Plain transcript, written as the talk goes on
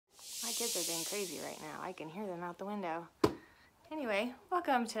kids are being crazy right now. I can hear them out the window. Anyway,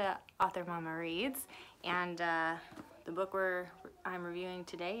 welcome to Author Mama Reads, and the book I'm reviewing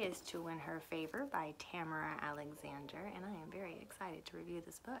today is To Win Her Favor by Tamera Alexander, and I am very excited to review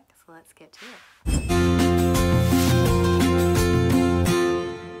this book, so let's get to it.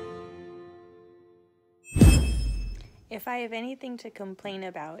 If I have anything to complain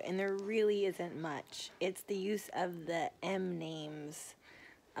about, and there really isn't much, it's the use of the M names.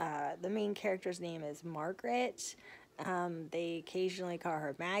 The main character's name is Margaret. They occasionally call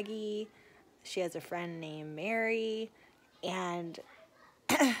her Maggie. She has a friend named Mary. And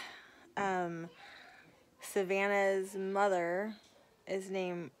Savannah's mother is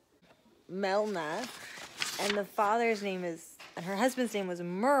named Melna. And the father's name is, and her husband's name was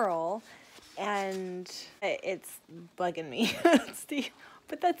Merle. And it's bugging me.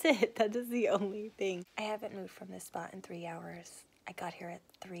 But that's it. That is the only thing. I haven't moved from this spot in 3 hours. I got here at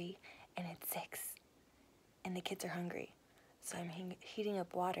 3 and it's 6. And the kids are hungry. So I'm heating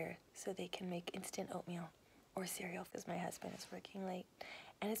up water so they can make instant oatmeal or cereal because my husband is working late.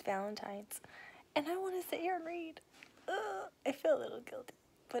 And it's Valentine's. And I want to sit here and read. I feel a little guilty.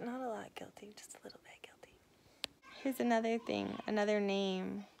 But not a lot guilty. Just a little bit guilty. Here's another thing. Another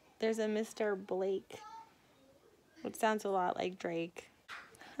name. There's a Mr. Blake, which sounds a lot like Drake.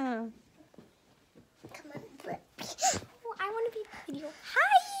 Huh. Come on, Blake. Oh, I want to be in the video. Hi!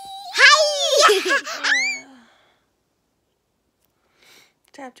 Hi!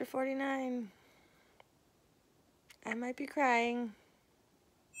 Chapter 49. I might be crying.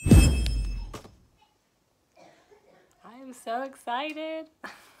 I'm so excited.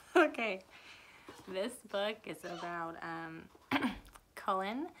 Okay. This book is about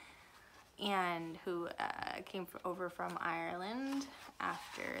Cullen, and who came over from Ireland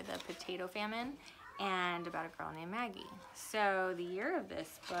after the potato famine, and about a girl named Maggie. So the year of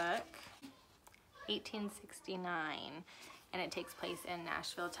this book, 1869, and it takes place in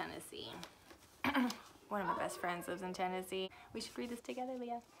Nashville, Tennessee. One of my best friends lives in Tennessee. We should read this together,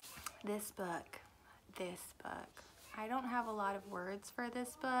 Leah. This book, I don't have a lot of words for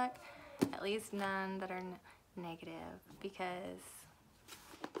this book, at least none that are negative, because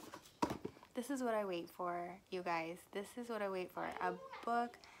this is what I wait for, you guys. This is what I wait for. A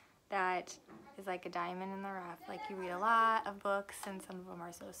book that is like a diamond in the rough. Like, you read a lot of books, and some of them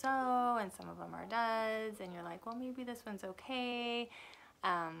are so-so, and some of them are duds, and you're like, well, maybe this one's okay.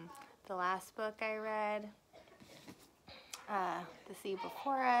 The last book I read, The Sea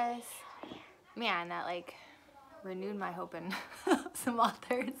Before Us, man, that like renewed my hope in some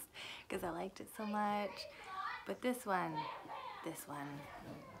authors because I liked it so much. But this one,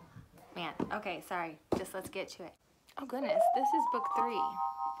 man, okay, sorry, just let's get to it. Oh goodness, this is book 3.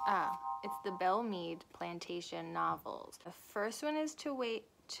 It's the Bellmead Plantation novels. The first one is To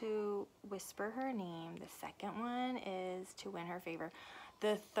Whisper Her Name. The second one is To Win Her Favor.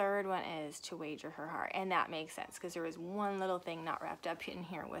 The third one is To Wager Her Heart. And that makes sense because there was one little thing not wrapped up in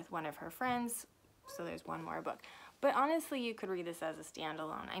here with one of her friends. So there's one more book. But honestly, you could read this as a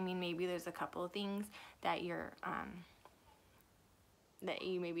standalone. I mean, maybe there's a couple of things that that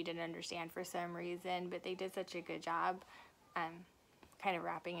you maybe didn't understand for some reason, but they did such a good job kind of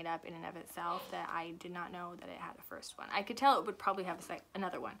wrapping it up in and of itself that I did not know that it had a first one. I could tell it would probably have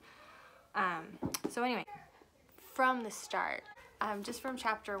another one. So anyway, from the start, just from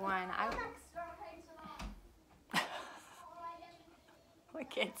chapter 1, my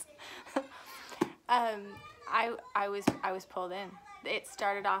kids. I was pulled in. It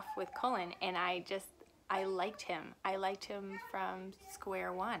started off with Cullen, and I liked him. I liked him from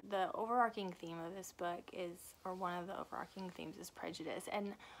square one. The overarching theme of this book is, or one of the overarching themes, is prejudice,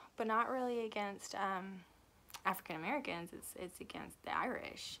 but not really against African Americans. It's against the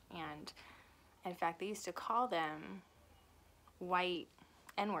Irish, and in fact, they used to call them white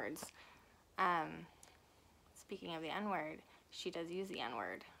N-words. Speaking of the N-word, she does use the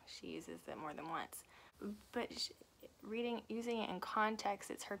N-word. She uses it more than once. But using it in context,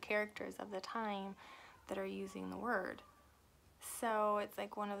 it's her characters of the time that are using the word. So it's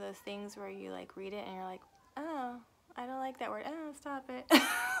like one of those things where you like read it and you're like, oh, I don't like that word. Oh, stop it.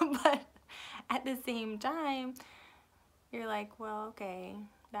 But at the same time, you're like, well, okay,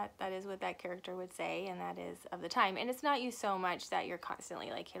 that is what that character would say, and that is of the time. And it's not used so much that you're constantly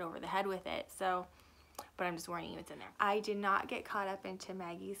like hit over the head with it. So, but I'm just warning you, it's in there. I did not get caught up into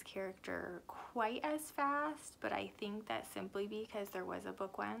Maggie's character quite as fast, but I think that simply because there was a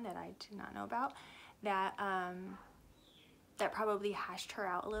book one that I did not know about that that probably hashed her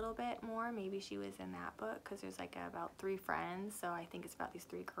out a little bit more. Maybe she was in that book because there's like about 3 friends, so I think it's about these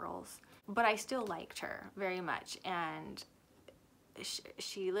 3 girls. But I still liked her very much, and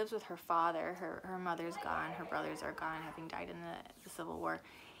she lives with her father. Her mother's gone. Her brothers are gone, having died in the Civil War.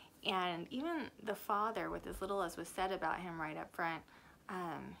 And even the father, with as little as was said about him right up front,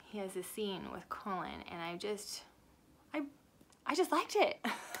 he has a scene with Colin, and I just liked it.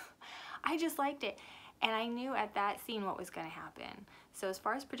 I just liked it. And I knew at that scene what was going to happen. So as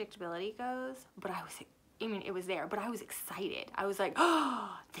far as predictability goes, it was there, but I was excited. I was like,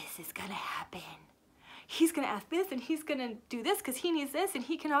 oh, this is going to happen. He's going to ask this, and he's going to do this because he needs this, and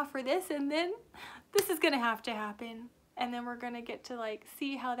he can offer this, and then this is going to have to happen. And then we're going to get to like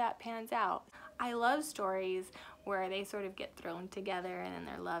see how that pans out. I love stories where they sort of get thrown together and then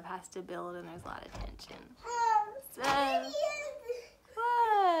their love has to build and there's a lot of tension. So,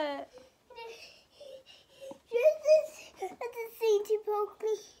 what? Just thing to poke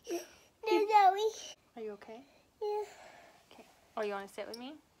me. No, Zoe. Are you okay? Yeah. Okay. Oh, you want to sit with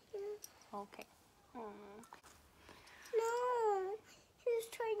me? Yeah. Okay. No, he was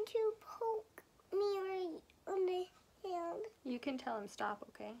trying to poke me right on the hand. You can tell him stop,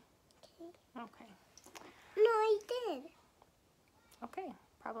 okay? Okay. Okay. No, I did. Okay.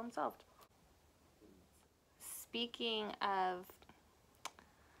 Problem solved. Speaking of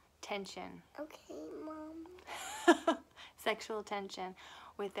tension. Okay, Mom. Sexual tension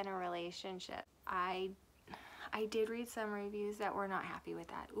within a relationship. I did read some reviews that were not happy with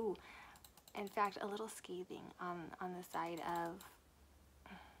that. Ooh. In fact, a little scathing on the side of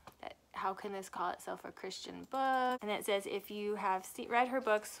that. How can this call itself a Christian book? And it says, if you have read her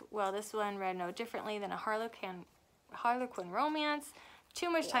books, well, this one read no differently than a Harlequin romance. Too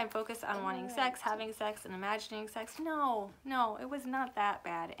much time focused on wanting sex, having sex, and imagining sex. No, it was not that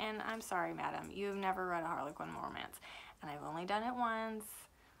bad. And I'm sorry, madam, you've never read a Harlequin romance. And I've only done it once.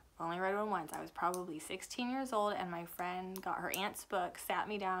 Only read one once. I was probably 16 years old, and my friend got her aunt's book, sat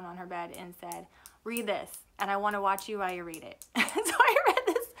me down on her bed, and said, read this, and I want to watch you while you read it. So I read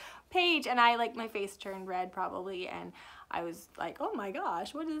this page, and my face turned red probably, and I was like, oh my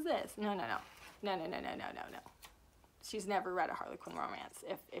gosh, what is this? No. She's never read a Harlequin romance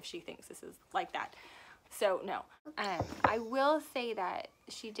if she thinks this is like that. So no. I will say that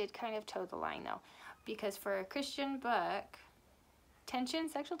she did kind of toe the line though, because for a Christian book,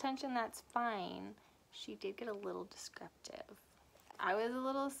 sexual tension, that's fine. She did get a little descriptive. I was a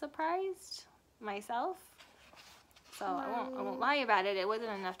little surprised myself, so I won't lie about it. It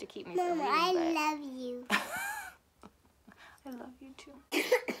wasn't enough to keep me from reading. I love you. I love you too.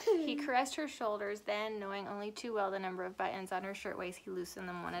 He caressed her shoulders, then, knowing only too well the number of buttons on her shirtwaist, he loosened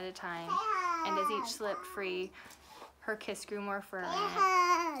them one at a time, and as each slipped free, her kiss grew more firm.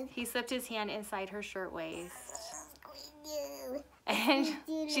 He slipped his hand inside her shirtwaist, and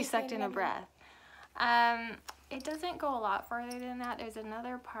she sucked in a breath. It doesn't go a lot farther than that. There's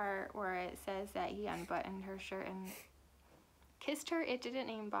another part where it says that he unbuttoned her shirt and kissed her. It didn't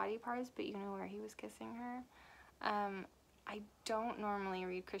name body parts, but you know where he was kissing her. I don't normally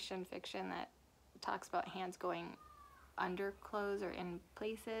read Christian fiction that talks about hands going under clothes or in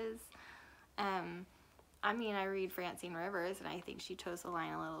places. I mean, I read Francine Rivers, and I think she toes the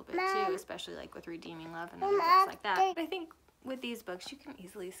line a little bit too, especially like with Redeeming Love and other books like that. But I think with these books, you can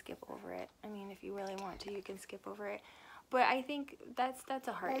easily skip over it. I mean, if you really want to, you can skip over it. But I think that's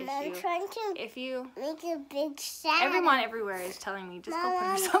a heart issue. I'm trying to if you make a big sound. Everyone everywhere is telling me just go put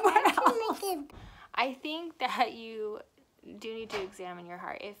her somewhere else. I think that you do need to examine your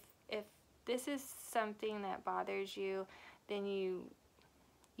heart. If this is something that bothers you, then you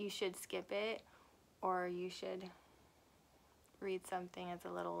should skip it, or you should read something that's a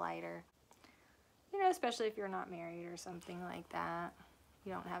little lighter. You know, especially if you're not married or something like that.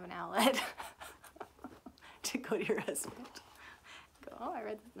 You don't have an outlet to go to your husband. Go, oh, I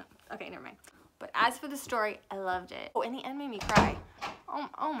read this. No. Okay, never mind. But as for the story, I loved it. Oh, and the end made me cry.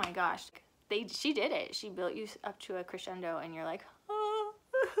 Oh my gosh. She did it. She built you up to a crescendo, and you're like, oh.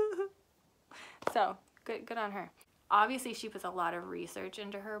 So, good on her. Obviously, she puts a lot of research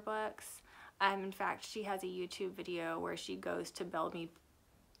into her books. In fact, she has a YouTube video where she goes to Belmead,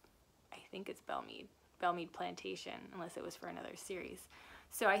 I think it's Belmead Plantation, unless it was for another series.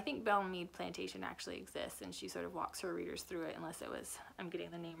 So I think Belmead Plantation actually exists, and she sort of walks her readers through it, unless it was, I'm getting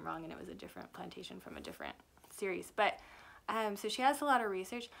the name wrong, and it was a different plantation from a different series. But so she has a lot of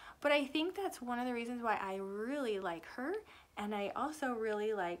research, but I think that's one of the reasons why I really like her, and I also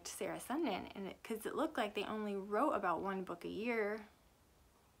really liked Sarah Sundin, and because it looked like they only wrote about one book a year,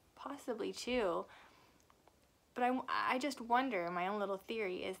 possibly two. But I just wonder, my own little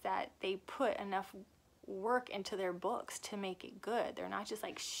theory is that they put enough work into their books to make it good. They're not just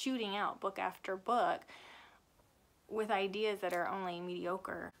like shooting out book after book with ideas that are only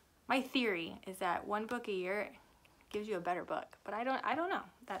mediocre. My theory is that one book a year gives you a better book. But I don't know.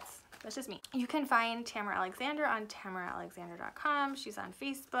 That's just me. You can find Tamera Alexander on tameraalexander.com. She's on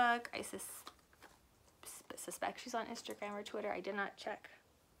Facebook. I suspect she's on Instagram or Twitter. I did not check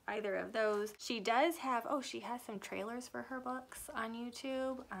either of those. She does have, she has some trailers for her books on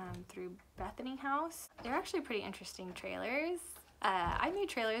YouTube through Bethany House. They're actually pretty interesting trailers. I made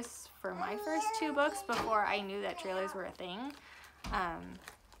trailers for my first 2 books before I knew that trailers were a thing.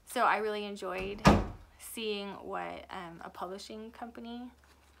 So I really enjoyed seeing what a publishing company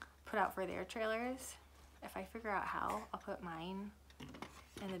put out for their trailers. If I figure out how, I'll put mine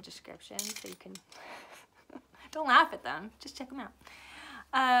in the description so you can don't laugh at them, just check them out.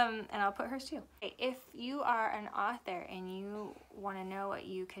 And I'll put hers too. If you are an author and you want to know what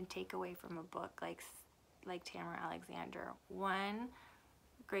you can take away from a book like Tamera Alexander, one,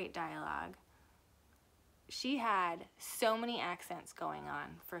 great dialogue. She had so many accents going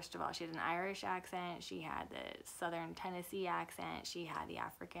on. First of all, she had an Irish accent, she had the Southern Tennessee accent, she had the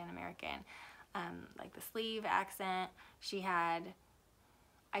African American, like the sleeve accent. She had,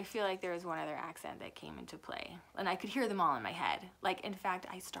 I feel like there was one other accent that came into play, and I could hear them all in my head. Like, in fact,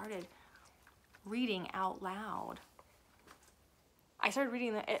 I started reading out loud. I started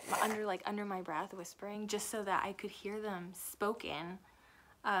reading it under my breath, whispering, just so that I could hear them spoken,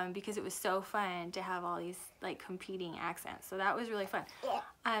 because it was so fun to have all these like competing accents. So that was really fun.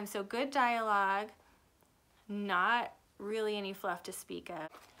 So good dialogue, not really any fluff to speak of.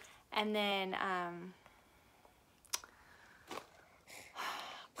 And then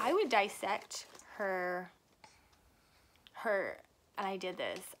I would dissect her, and I did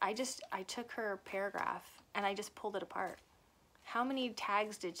this. I took her paragraph and I just pulled it apart. How many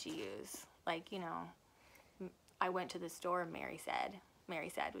tags did she use? Like, you know, I went to the store, Mary said. Mary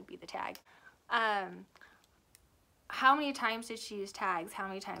said would be the tag. How many times did she use tags? How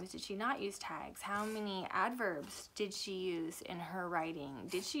many times did she not use tags? How many adverbs did she use in her writing?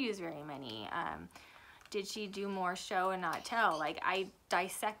 Did she use very many? Did she do more show and not tell? Like, I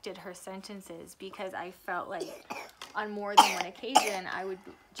dissected her sentences because I felt like on more than one occasion I would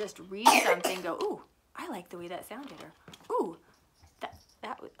just read something and go, ooh, I like the way that sounded, or ooh,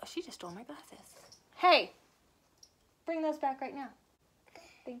 she just stole my glasses. Hey, bring those back right now.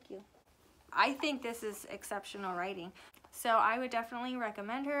 Thank you. I think this is exceptional writing. So I would definitely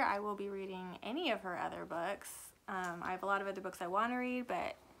recommend her. I will be reading any of her other books. I have a lot of other books I want to read,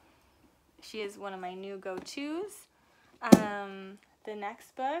 but she is one of my new go-tos. The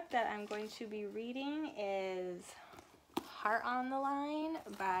next book that I'm going to be reading is Heart on the Line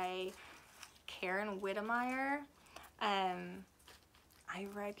by Karen Whittemire.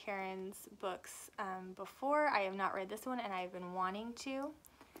 I've read Karen's books before. I have not read this one, and I've been wanting to.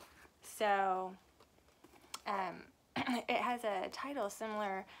 So it has a title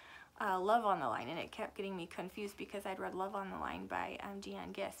similar, Love on the Line, and it kept getting me confused because I'd read Love on the Line by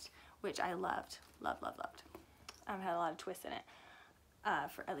Deanne Gist, which I loved. Had a lot of twists in it,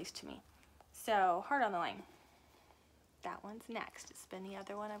 for at least to me. So Heart on the Line. That one's next. It's been the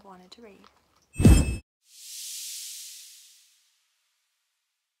other one I've wanted to read.